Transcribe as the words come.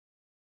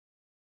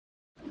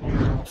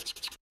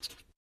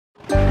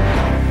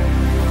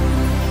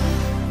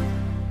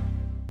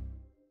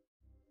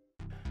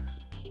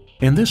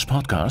In this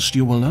podcast,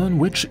 you will learn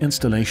which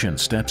installation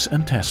steps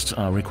and tests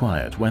are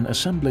required when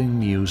assembling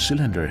new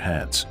cylinder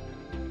heads.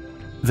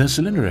 The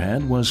cylinder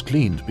head was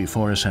cleaned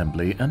before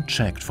assembly and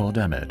checked for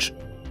damage.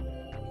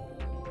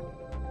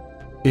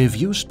 If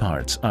used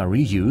parts are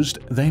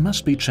reused, they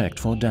must be checked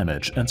for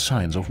damage and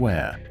signs of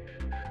wear.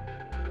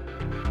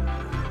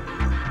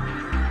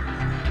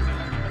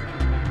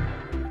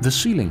 The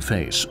sealing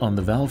face on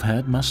the valve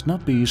head must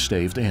not be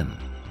staved in.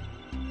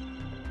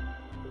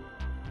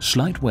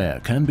 Slight wear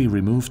can be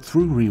removed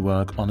through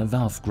rework on a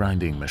valve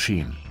grinding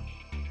machine.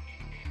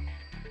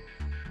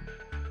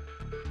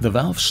 The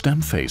valve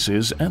stem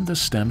faces and the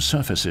stem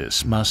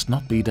surfaces must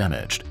not be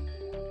damaged.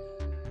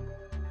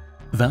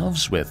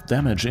 Valves with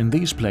damage in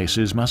these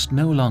places must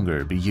no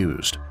longer be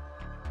used.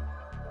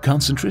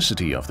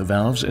 Concentricity of the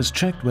valves is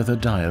checked with a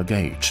dial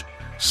gauge.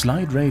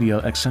 Slight radial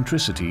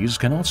eccentricities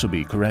can also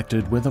be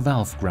corrected with a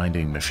valve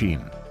grinding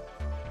machine.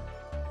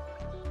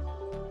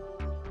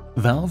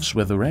 Valves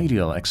with a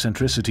radial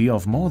eccentricity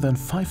of more than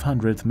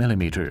 500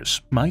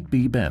 mm might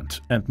be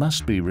bent and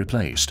must be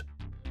replaced.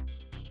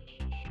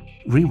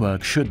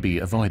 Rework should be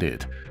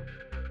avoided.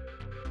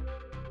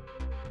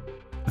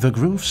 The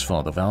grooves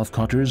for the valve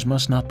cutters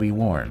must not be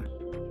worn.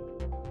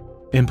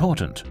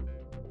 Important: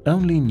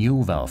 only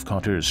new valve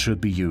cutters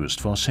should be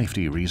used for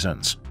safety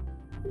reasons.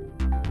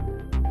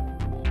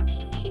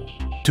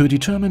 To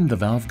determine the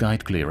valve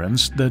guide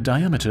clearance, the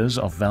diameters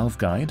of valve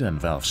guide and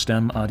valve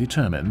stem are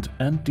determined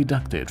and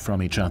deducted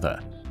from each other.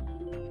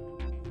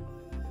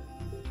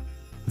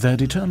 The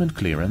determined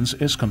clearance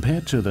is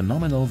compared to the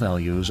nominal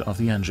values of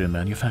the engine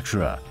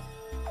manufacturer.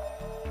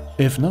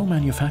 If no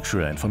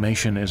manufacturer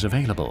information is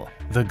available,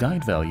 the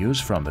guide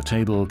values from the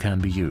table can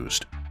be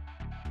used.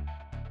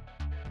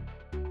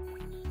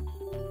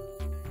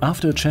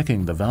 After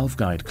checking the valve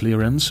guide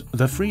clearance,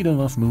 the freedom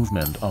of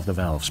movement of the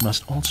valves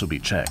must also be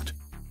checked.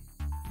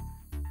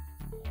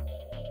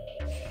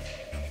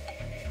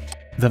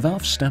 The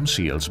valve stem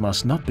seals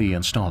must not be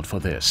installed for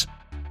this.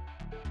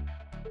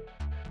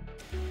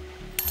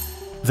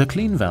 The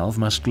clean valve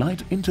must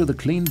glide into the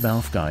clean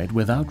valve guide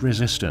without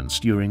resistance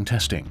during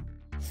testing.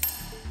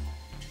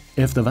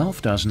 If the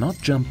valve does not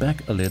jump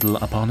back a little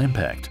upon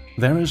impact,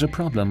 there is a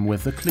problem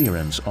with the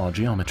clearance or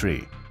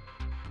geometry.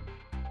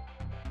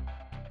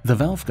 The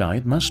valve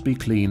guide must be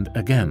cleaned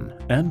again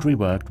and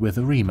reworked with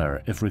a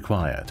reamer if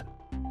required.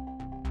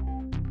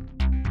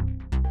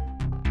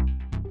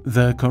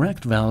 The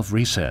correct valve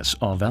recess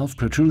or valve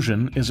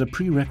protrusion is a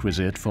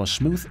prerequisite for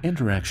smooth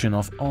interaction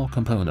of all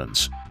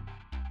components.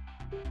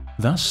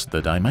 Thus,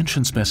 the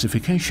dimension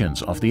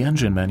specifications of the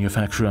engine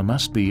manufacturer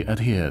must be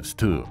adhered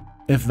to.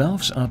 If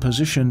valves are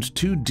positioned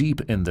too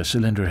deep in the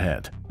cylinder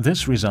head,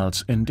 this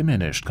results in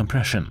diminished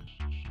compression.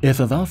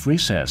 If a valve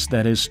recess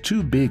that is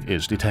too big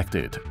is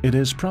detected, it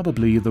is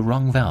probably the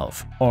wrong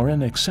valve or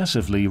an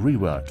excessively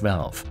reworked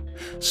valve.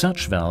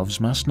 Such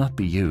valves must not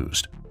be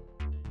used.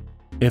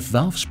 If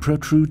valves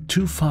protrude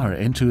too far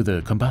into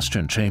the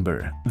combustion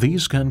chamber,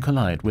 these can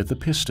collide with the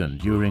piston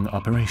during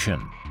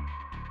operation.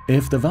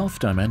 If the valve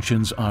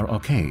dimensions are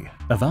okay,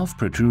 a valve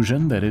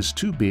protrusion that is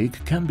too big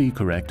can be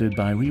corrected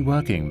by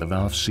reworking the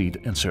valve seat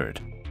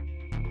insert.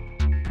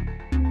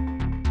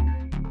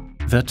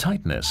 The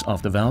tightness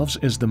of the valves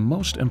is the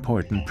most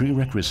important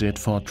prerequisite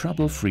for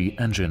trouble-free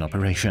engine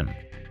operation.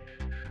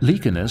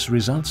 Leakiness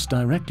results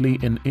directly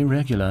in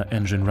irregular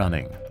engine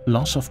running,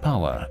 loss of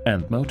power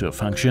and motor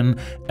function,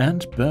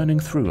 and burning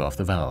through of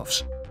the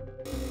valves.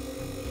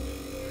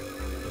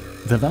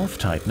 The valve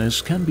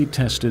tightness can be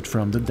tested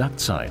from the duct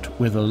side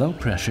with a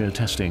low-pressure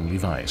testing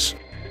device.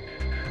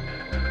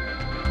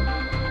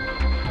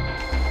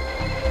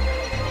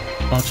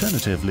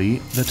 Alternatively,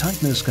 the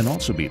tightness can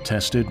also be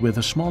tested with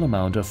a small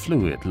amount of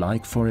fluid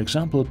like, for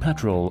example,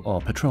 petrol or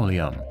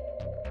petroleum.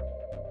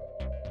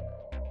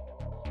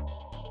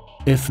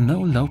 If no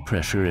low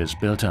pressure is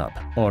built up,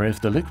 or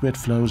if the liquid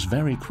flows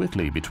very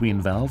quickly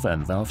between valve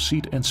and valve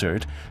seat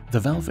insert, the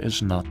valve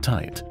is not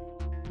tight.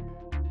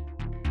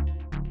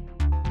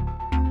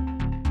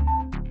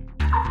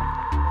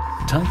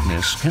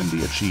 Tightness can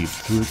be achieved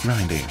through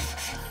grinding.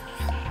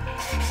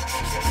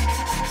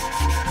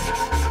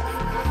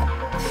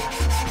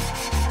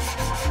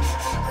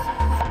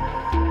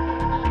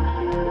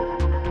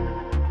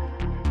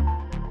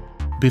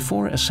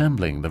 Before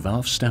assembling the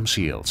valve stem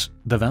seals,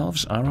 the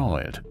valves are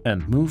oiled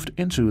and moved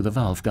into the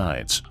valve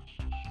guides.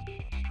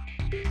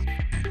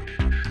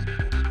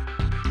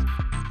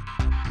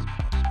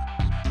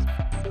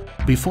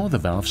 Before the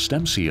valve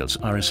stem seals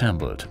are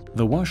assembled,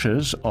 the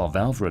washers or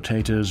valve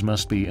rotators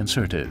must be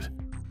inserted.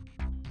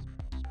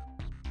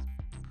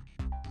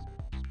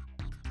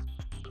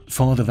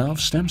 For the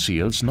valve stem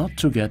seals not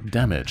to get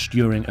damaged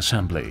during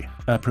assembly,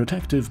 a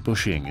protective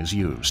bushing is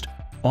used.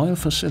 Oil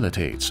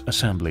facilitates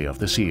assembly of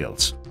the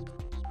seals.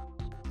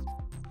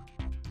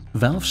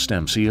 Valve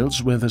stem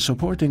seals with a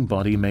supporting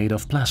body made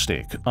of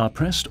plastic are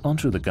pressed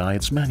onto the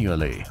guides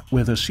manually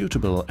with a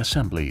suitable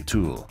assembly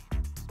tool.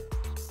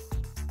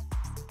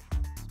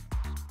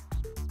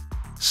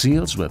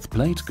 Seals with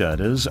plate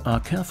girders are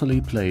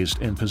carefully placed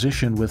in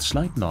position with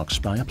slight knocks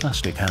by a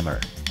plastic hammer.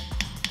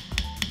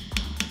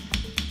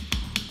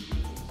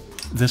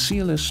 The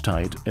seal is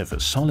tight if a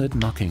solid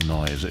knocking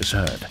noise is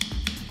heard.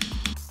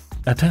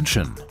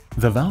 Attention!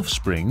 The valve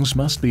springs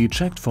must be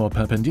checked for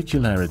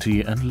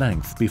perpendicularity and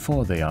length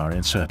before they are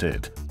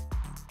inserted.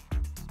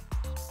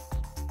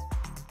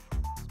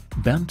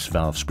 Bent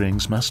valve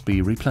springs must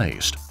be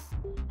replaced.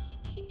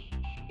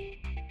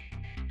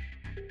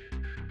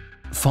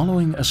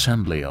 Following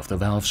assembly of the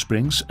valve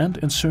springs and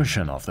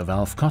insertion of the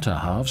valve cotter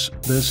halves,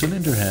 the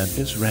cylinder head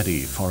is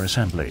ready for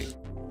assembly.